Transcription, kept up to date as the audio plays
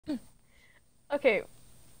Okay,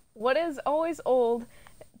 what is always old,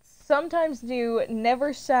 sometimes new,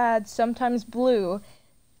 never sad, sometimes blue,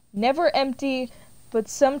 never empty, but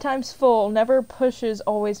sometimes full, never pushes,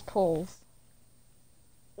 always pulls?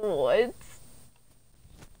 What?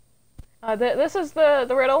 This is the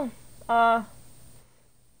riddle. Uh,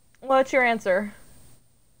 what's your answer?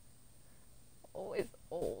 Always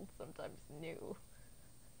old, sometimes new.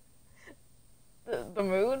 The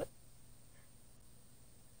mood?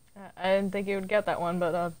 I didn't think you would get that one,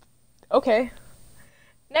 but, okay.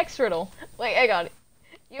 Next riddle. Wait, hang on.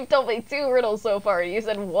 You've told me 2 riddles so far, you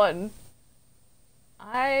said 1.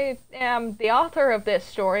 I am the author of this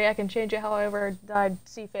story. I can change it however I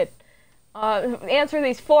see fit. Answer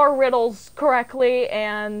these 4 riddles correctly,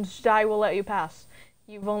 and I will let you pass.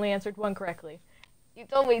 You've only answered 1 correctly. You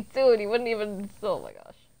told me 2, and you wouldn't even... Oh my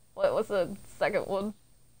gosh. What's the second one?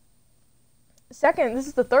 Second? This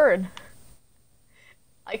is the 3rd.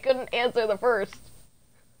 I couldn't answer the first.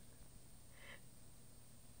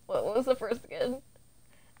 What was the first again?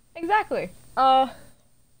 Exactly. The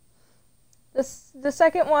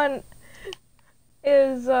second one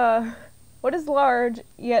is, what is large,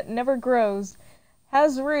 yet never grows,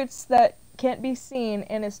 has roots that can't be seen,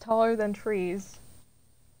 and is taller than trees?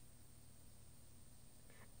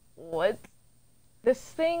 What? This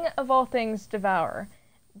thing of all things devour.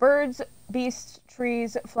 Birds, beasts,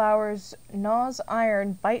 trees, flowers, gnaws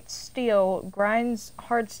iron, bites steel, grinds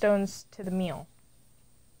hard stones to the meal.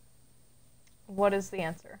 What is the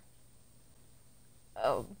answer?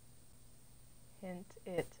 Oh. Hint,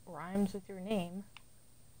 it rhymes with your name.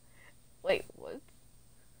 Wait, what?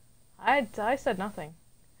 I said nothing.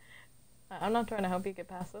 I'm not trying to help you get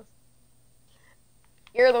past this.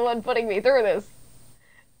 You're the one putting me through this.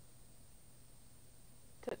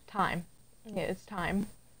 Time. Yeah, it's time.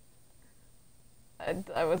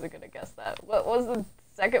 I wasn't gonna guess that. What was the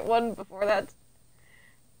second one before that?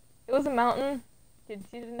 It was a mountain. You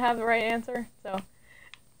didn't have the right answer, so...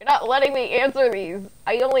 You're not letting me answer these.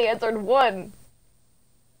 I only answered 1.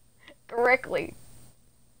 Correctly.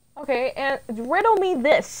 Okay, and riddle me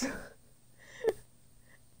this.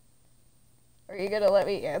 Are you gonna let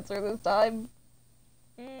me answer this time?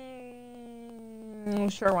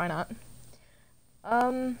 Sure, why not?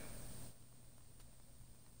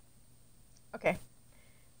 Okay.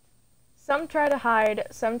 Some try to hide,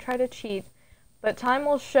 some try to cheat, but time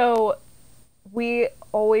will show we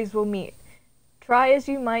always will meet. Try as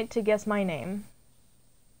you might to guess my name.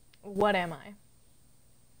 What am I?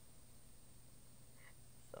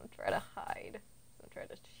 Some try to hide, some try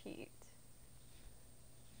to cheat.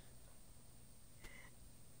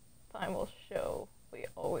 Time will show we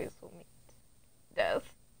always will meet.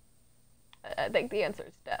 Death? I think the answer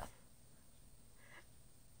is death.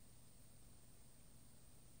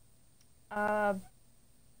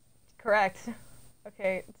 Correct.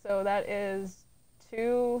 Okay, so that is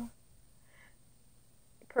 2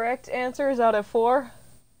 correct answers out of 4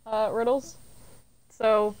 riddles.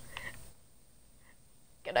 So,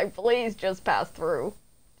 can I please just pass through?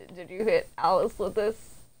 Did you hit Alice with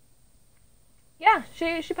this? Yeah,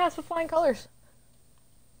 she passed with flying colors.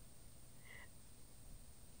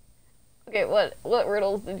 Okay, what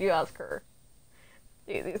riddles did you ask her?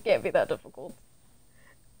 These can't be that difficult.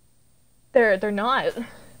 They're not.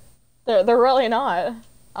 They're really not.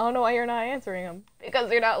 I don't know why you're not answering them. Because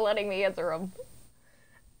you're not letting me answer them.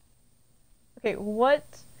 Okay, what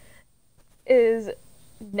is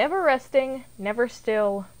never resting, never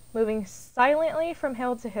still, moving silently from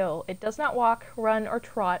hill to hill? It does not walk, run, or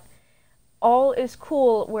trot. All is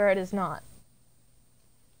cool where it is not.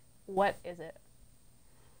 What is it?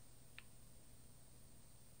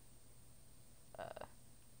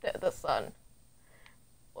 The sun.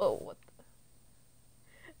 Whoa, what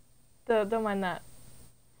don't mind that.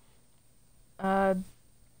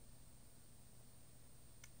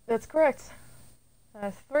 That's correct.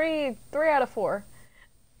 3 out of 4.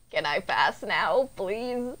 Can I pass now,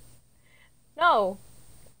 please? No.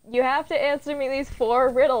 You have to answer me these 4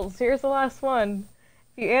 riddles. Here's the last one.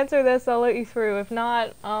 If you answer this, I'll let you through. If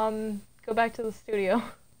not, go back to the studio.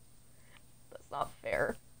 That's not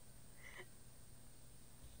fair.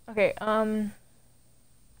 Okay,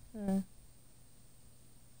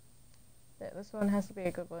 Yeah, this one has to be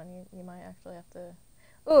a good one. You might actually have to...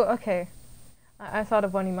 Ooh, okay. I thought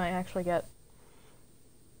of one you might actually get.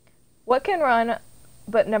 What can run,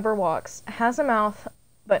 but never walks? Has a mouth,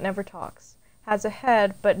 but never talks? Has a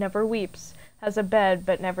head, but never weeps? Has a bed,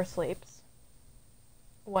 but never sleeps?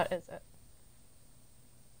 What is it?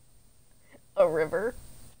 A river?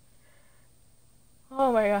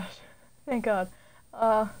 Oh my gosh. Thank God.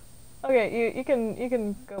 Okay, you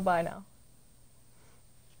can go by now.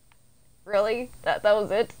 Really? That was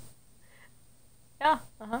it? Yeah,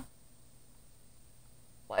 uh-huh.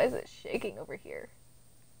 Why is it shaking over here?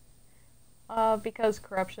 Because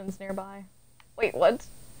corruption's nearby. Wait, what?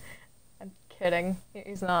 I'm kidding.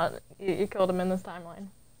 He's not. You killed him in this timeline,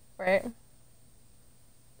 right?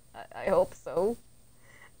 I hope so.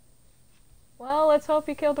 Well, let's hope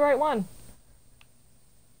you killed the right one.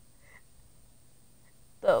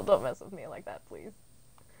 Don't mess with me like that, please.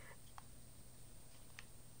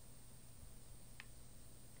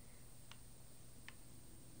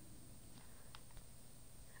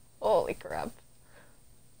 Holy crap.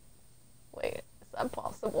 Wait, is that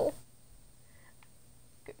possible?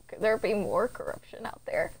 Could there be more corruption out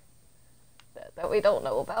there that we don't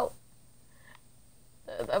know about?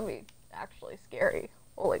 That'd be actually scary.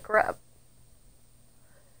 Holy crap.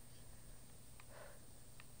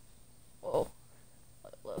 Well,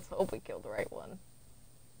 let's hope we killed the right one.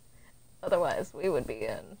 Otherwise, we would be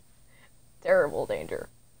in terrible danger.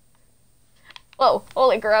 Whoa,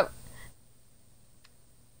 holy crap.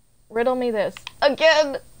 Riddle me this.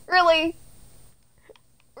 Again? Really?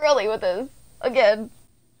 Really with this? Again?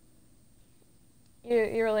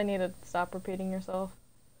 You really need to stop repeating yourself.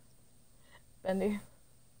 Bendy.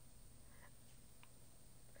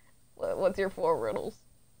 What's your 4 riddles?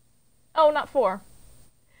 Oh, not 4.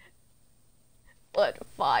 What,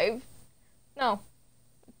 5? No.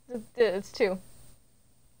 It's 2.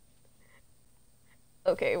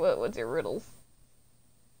 Okay, what's your riddles?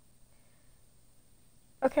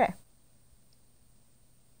 Okay.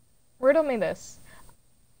 Riddle me this.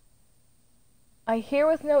 I hear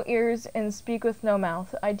with no ears and speak with no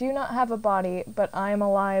mouth. I do not have a body, but I am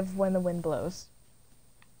alive when the wind blows.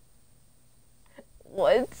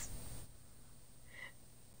 What?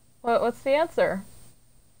 What's the answer?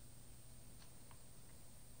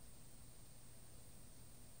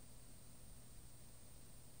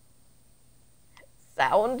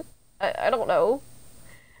 Sound? I don't know.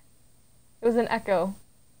 It was an echo.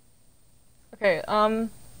 Okay,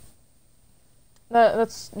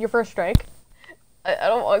 that's your first strike. I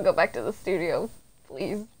don't want to go back to the studio,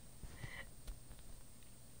 please.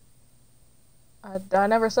 I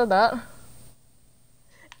never said that.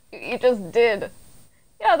 You just did.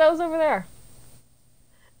 Yeah, that was over there.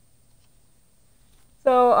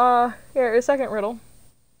 So, here, your second riddle.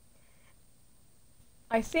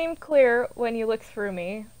 I seem clear when you look through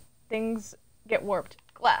me. Things get warped.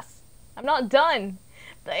 Glass. I'm not done!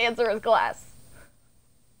 The answer is glass.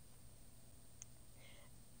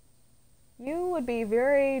 You would be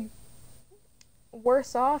very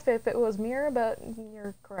worse off if it was mirror, but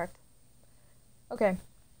you're correct. Okay.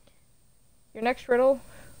 Your next riddle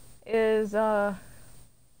is, What?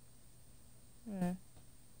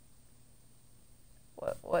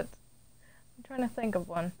 I'm trying to think of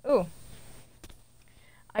one. Ooh.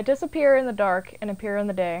 I disappear in the dark and appear in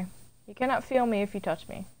the day. You cannot feel me if you touch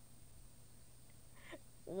me.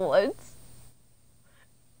 What?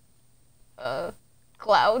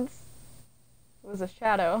 Clouds? It was a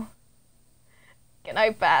shadow. Can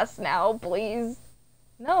I pass now, please?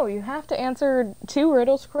 No, you have to answer 2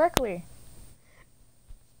 riddles correctly.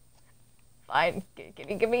 Fine. Can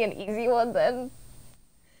you give me an easy one, then?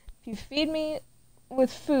 If you feed me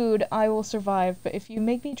with food, I will survive, but if you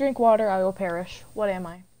make me drink water, I will perish. What am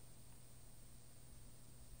I?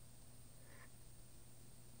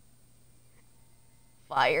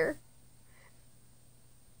 Fire.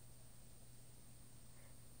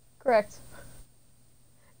 Correct.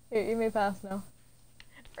 You may pass now.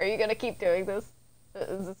 Are you gonna keep doing this?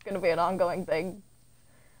 Is this gonna be an ongoing thing?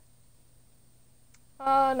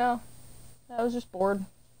 No. I was just bored.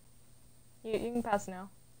 You can pass now.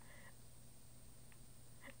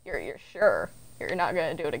 You're sure you're not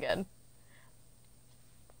gonna do it again?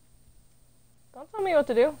 Don't tell me what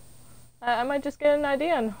to do. I might just get an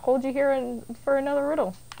idea and hold you here for another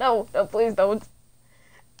riddle. No, please don't.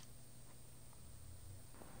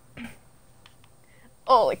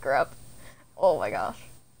 Holy crap. Oh my gosh.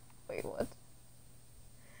 Wait, what?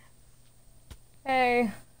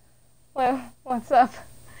 Hey. What's up?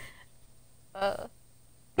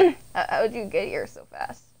 How'd you get here so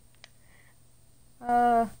fast?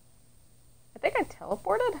 I think I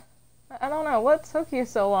teleported? I don't know. What took you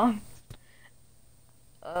so long?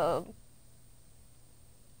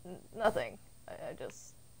 Nothing.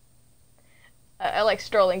 I like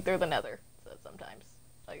strolling through the nether sometimes,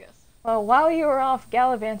 I guess. Well, while you were off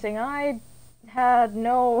gallivanting, I had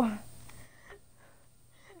no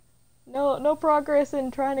progress in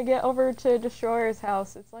trying to get over to Destroyer's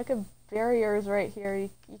house. It's like a barrier's right here. You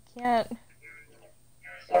can't...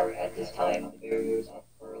 Sorry, at this time, the barrier is up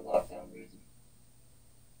for a lockdown reason.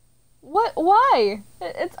 What? Why?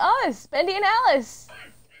 It's us, Bendy and Alice.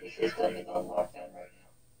 The system is on lockdown right now.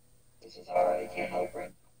 This is alright, I can't help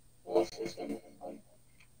right now. The system is on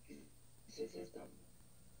the system.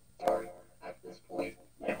 Sorry, at this point,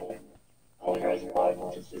 my whole owner is logged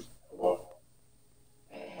into the system.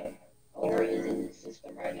 Owner is in the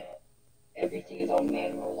system right now. Everything is on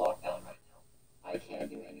manual lockdown right now. I can't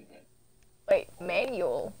do anything. Wait,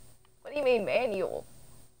 manual? What do you mean manual?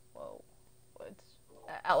 Whoa. What?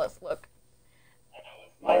 Alice, look.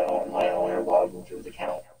 My owner logged into his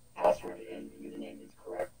account. Password and username is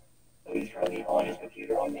correct. So he's currently on his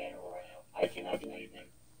computer on manual right now. I cannot do anything.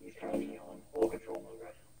 He's currently on full control mode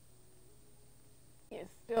right now. You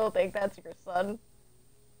still think that's your son?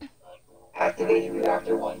 Activating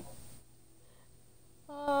reactor 1.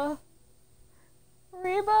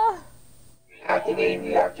 Reba? Activating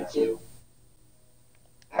reactor 2.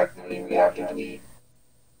 Activating reactor 3.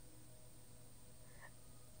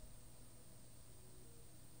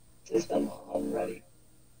 System home ready.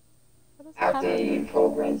 Activating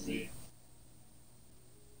program Z.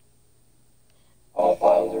 All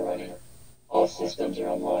files are running. All systems are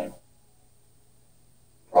online.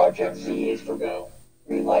 Project Z is for go.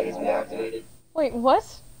 Green light has been activated. Wait,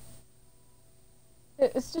 what?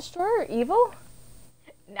 Is Destroyer evil?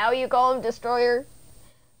 Now you call him Destroyer?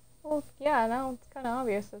 Well, yeah, now it's kind of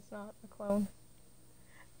obvious it's not a clone.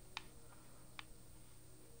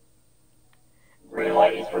 Green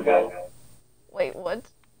light is for go. Wait, what?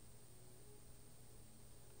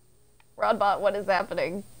 Rodbot, what is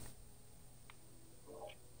happening?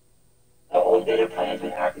 The old data plan has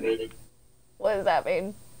been activated. What does that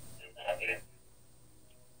mean?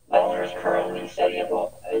 My owner is currently setting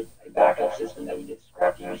up a backup system that we just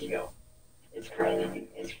scrapped years ago. He's currently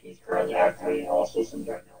activating all systems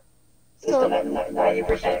right now. System at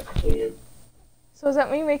 90% completed. So does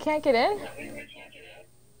that mean we can't get in?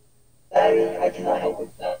 I cannot help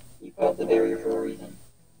with that. You put up the barrier for a reason.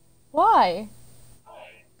 Why?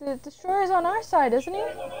 The Destroyer's on our side, isn't he?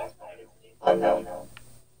 Unknown.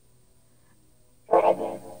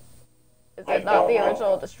 Problem. Is it not the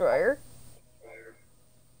original Destroyer?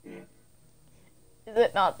 Is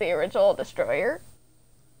it not the original Destroyer?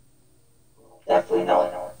 Definitely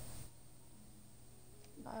not.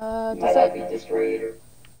 Does that... be Destroyer.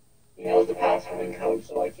 He knows the password and code,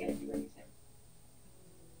 so I can't do anything.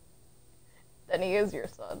 Then he is your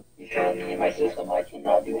son. He's currently in my system. I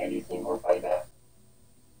cannot do anything or fight back.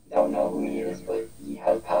 Don't know who he is, but he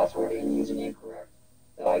has password and username correct,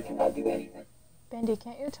 so I cannot do anything. Bendy,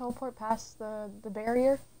 can't you teleport past the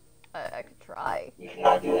barrier? I could try. You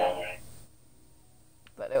cannot do that.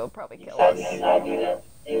 But it would probably kill us. You cannot do that.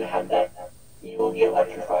 You have that. You will get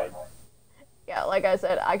electrified. Yeah, like I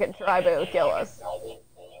said, I could try, but it would kill us.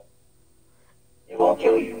 It won't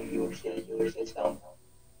kill you. You will just get stung.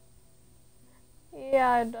 Yeah,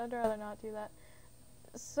 I'd rather not do that.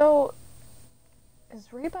 So,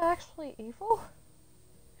 is Reba actually evil?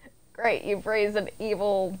 Great, you've raised an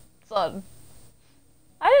evil son.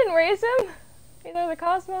 I didn't raise him! Either the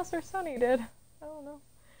Cosmos or Sunny did. I don't know.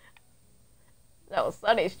 No,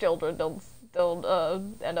 Sunny's children don't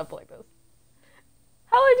end up like this.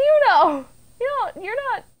 How would you know?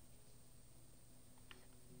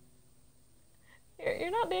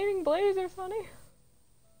 You're not dating Blaise or Sunny?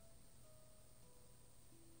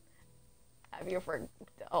 Have you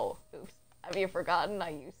forgotten I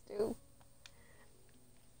used to?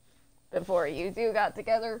 Before you two got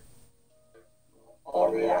together?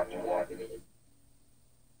 All reactors activated.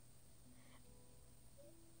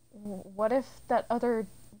 What if that other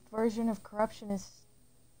version of corruption is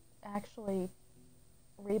actually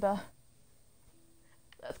Reba?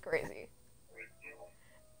 That's crazy.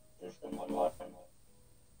 System unlocked.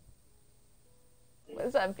 What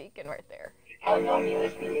is that beacon right there? Unknown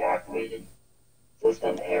USB activated.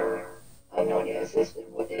 System error. Unknown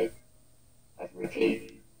assistant with it. I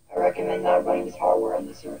repeat, I recommend not running this hardware on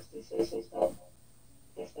the system.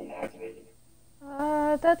 System activated.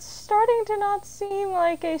 That's starting to not seem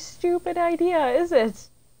like a stupid idea, is it?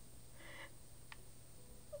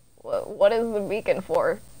 What is the beacon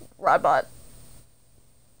for, Rodbot?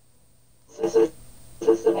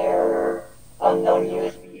 System error. Unknown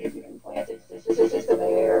USB implanted. System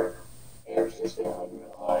error. Error system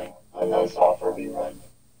online. Unknown software be run.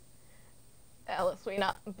 Alice,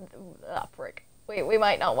 frick. We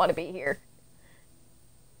might not want to be here.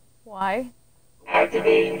 Why?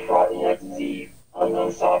 Activating Project Z.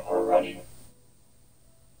 Unknown software running.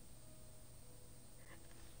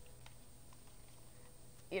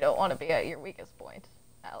 You don't want to be at your weakest point,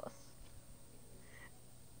 Alice.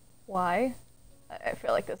 Why? I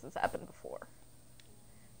feel like this has happened before.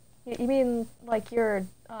 You mean like your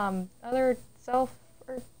other self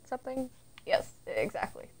or something? Yes,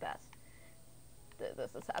 exactly. That.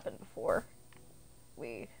 This has happened before.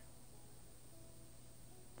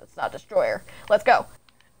 That's not Destroyer. Let's go.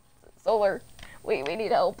 Solar. We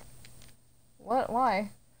need help. What?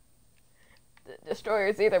 Why?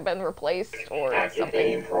 Destroyer's either been replaced or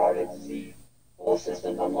Activating something. Project Z. All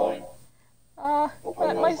systems online.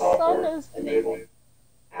 My son is... Enabled.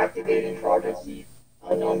 Activating Project Z.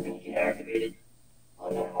 Unknown beacon activated.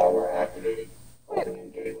 Unknown hardware activated.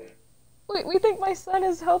 Opening gateway. Wait, we think my son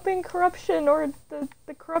is helping corruption or the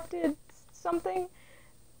corrupted something?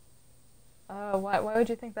 Why would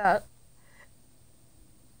you think that?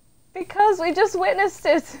 Because we just witnessed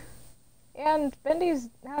it! And Bendy's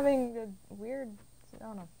having weird, I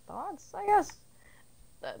don't know, thoughts, I guess?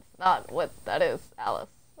 That's not what that is, Alice.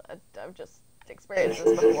 I've just experienced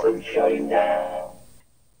this before. Shutting down.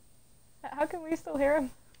 How can we still hear him?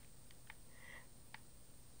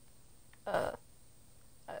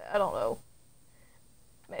 I don't know.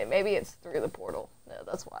 Maybe it's through the portal. No,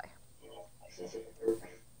 that's why. It's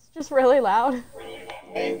just really loud.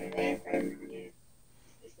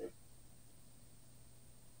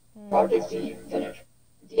 Project Z finished.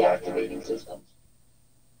 Deactivating systems.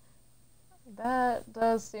 That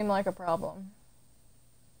does seem like a problem.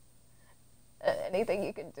 Anything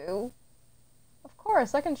you can do? Of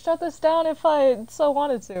course, I can shut this down if I so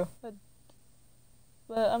wanted to.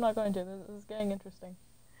 But I'm not going to. This is getting interesting.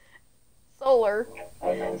 Solar.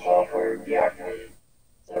 Unknown software deactivated.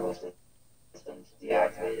 Several systems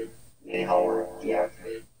deactivated. Main hardware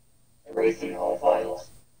deactivated. Erasing all files.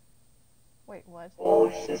 Wait, what?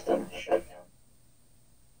 All systems shut down.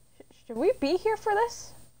 Should we be here for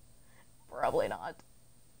this? Probably not.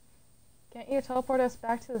 Can't you teleport us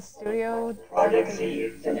back to the studio? Project Z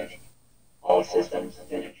finished. All systems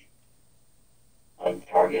finished. On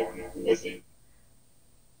target missing.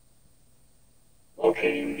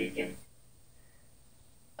 Locating beacon.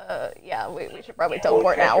 Yeah, we should probably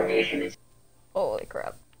teleport now. Transformation is Holy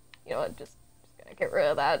crap. You know what, just gonna get rid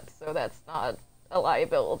of that so that's not a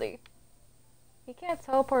liability. He can't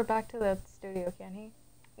teleport back to the studio, can he?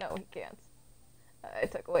 No, he can't. I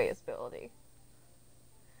took away his ability.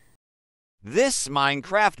 This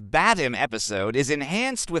Minecraft Batim episode is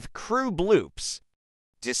enhanced with crew bloops.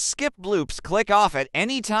 To skip bloops, click off at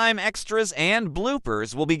any time. Extras and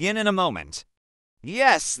bloopers will begin in a moment.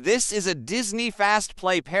 Yes, this is a Disney Fast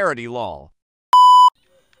Play parody lol.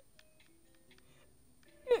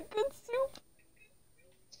 Good soup.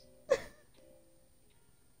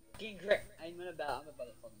 I'm about to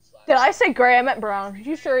fucking slap. Did I say gray? I meant brown. Are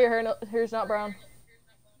you sure your hair's not brown?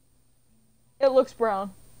 It looks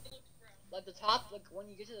brown. Like the top, like when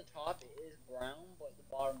you get to the top, it is brown, but the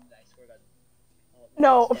bottom, I swear to God.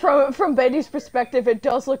 No, from Bendy's perspective, it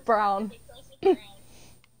does look brown. Oh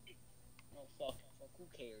fuck, who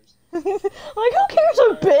cares? Like, who cares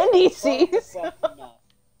what Bendy sees? Fuck enough.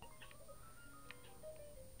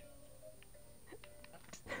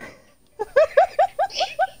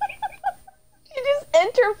 You just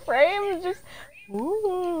enter frame and just,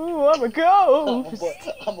 ooh, I'm a ghost.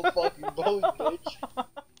 I'm a fucking ghost, bitch.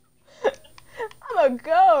 I'm a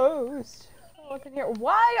ghost. What's in here?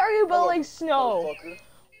 Why are you building snow?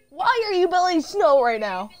 Why are you building snow right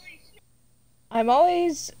now? I'm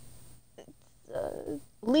always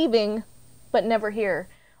leaving, but never here.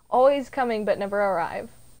 Always coming, but never arrive.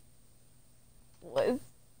 What?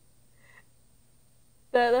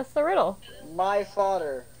 That's the riddle. My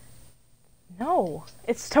father. No,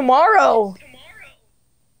 it's tomorrow.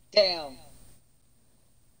 Damn.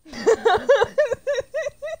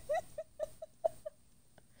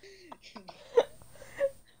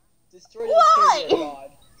 Destroy doesn't care if you're a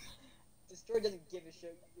god. Destroy doesn't give a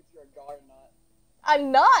shit if you're a god or not.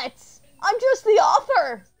 I'm not. I'm just the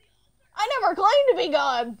author. I never claimed to be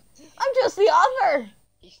God. I'm just the author.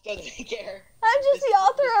 He still doesn't care. I'm just the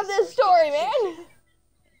author of this story, man.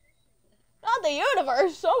 Not the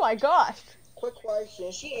universe. Oh my gosh. Quick question: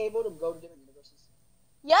 is she able to go to different universes?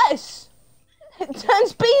 Yes.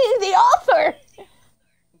 Since being the author.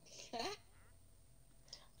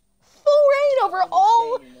 Full reign over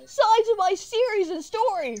all sides of my series and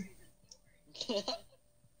story.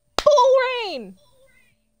 Full reign.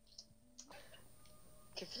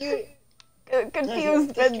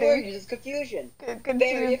 Confused Bendy. It's confusion. Very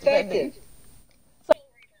Confused effective. Bendy.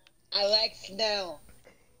 I like snow.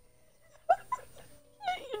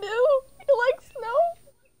 You do? You like snow?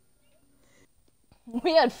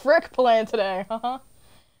 We had frick planned today, huh? My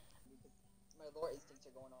lore instincts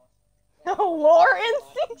are going off. No lore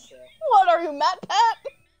instincts? What are you, Matt Pat?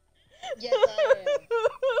 Yes, I am.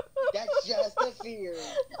 That's just a theory.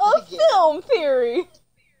 A Again. film theory.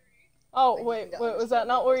 Oh, I wait, just wait, need to was that understand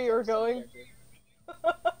not the- where you were understand going? the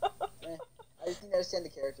character. I just need to understand the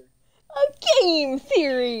character. A game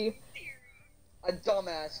theory. A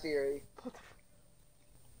dumbass theory.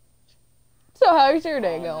 So how's your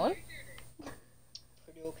day going?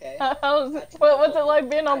 Pretty okay. How's what's it like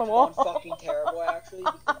being on the wall? That's fucking terrible, actually,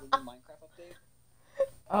 because of the Minecraft update.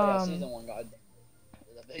 Oh, yeah, season 1, god damn.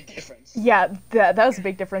 There's a big difference. Yeah, that's a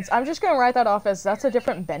big difference. I'm just gonna write that off as that's a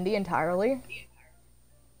different Bendy entirely.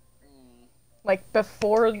 Like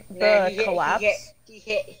before the Man, collapse. He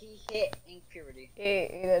hit Inkk puberty. He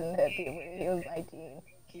didn't hit puberty. He was 19.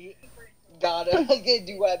 He got it. I was gonna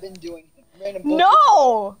do what I've been doing. Random bullshit.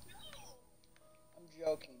 No! I'm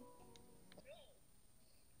joking.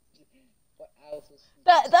 What else was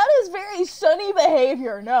That is very sunny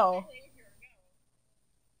behavior. No.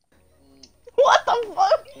 What the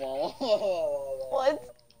fuck?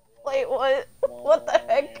 What? Wait, what? What the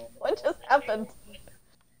heck? What just happened?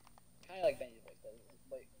 Kind of like Bendy's voice,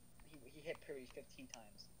 but he hit puberty 15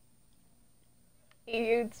 times. He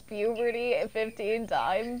hits puberty 15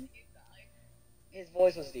 times? His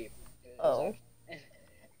voice was deep. Oh.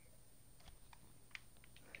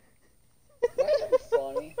 That's something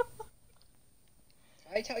funny.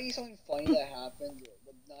 Can I tell you something funny that happened?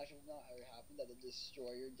 Not ever happened that the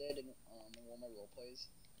Destroyer did in one of my roleplays.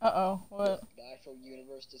 Uh-oh, what? The actual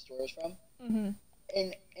universe Destroyer's from. Mm-hmm.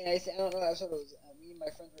 And I said, I don't know what episode it was. Me and my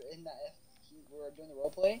friends were in that. We were doing the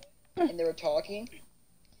roleplay, and they were talking.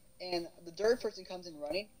 And the third person comes in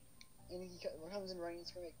running, and he comes in running and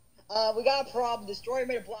screaming, "We got a problem! Destroyer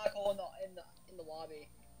made a black hole in the lobby."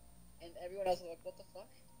 And everyone else was like, "What the fuck?"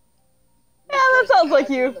 Yeah, that sounds like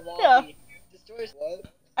you. In the lobby. Yeah. Destroyer's what?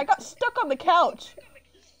 I got stuck on the couch.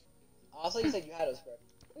 Also, you said you had a script.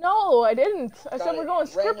 No, I didn't. I said we're going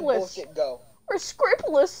Random scriptless. bullshit, go. We're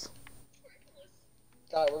scriptless.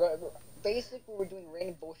 Got it. Basically, we're doing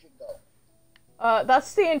random bullshit, go.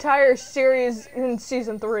 That's the entire series in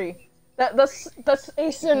season 3. That's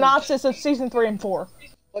a synopsis of season 3 and 4.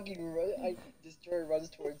 Fucking Destroyer runs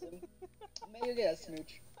towards him. Maybe you get a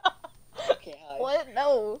smooch. Okay, hi. What?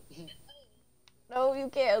 No. No, you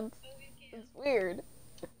can't. It's weird.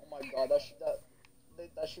 Oh my god, that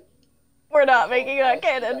should. We're not making that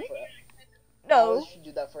canon. No. I should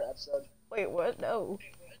do that for an episode. Wait, what? No.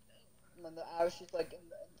 And then I was just like in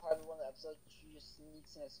part of one of the episodes, she just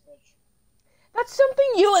sneaks in a smooch. That's something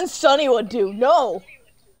you and Sunny would do. No.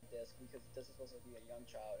 This because this is supposed to be a young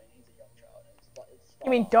child, and he's a young child. And it's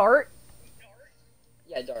You mean Dart?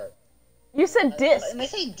 Yeah, Dart. You said disc. Am I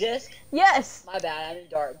saying disc? Yes. My bad. I mean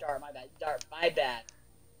Dart. My bad. Dart. My bad.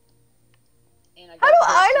 And How do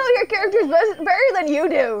I know your character's better than you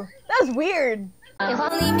do? That's weird. If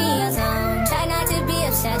only me alone, try not to be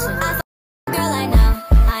obsessive.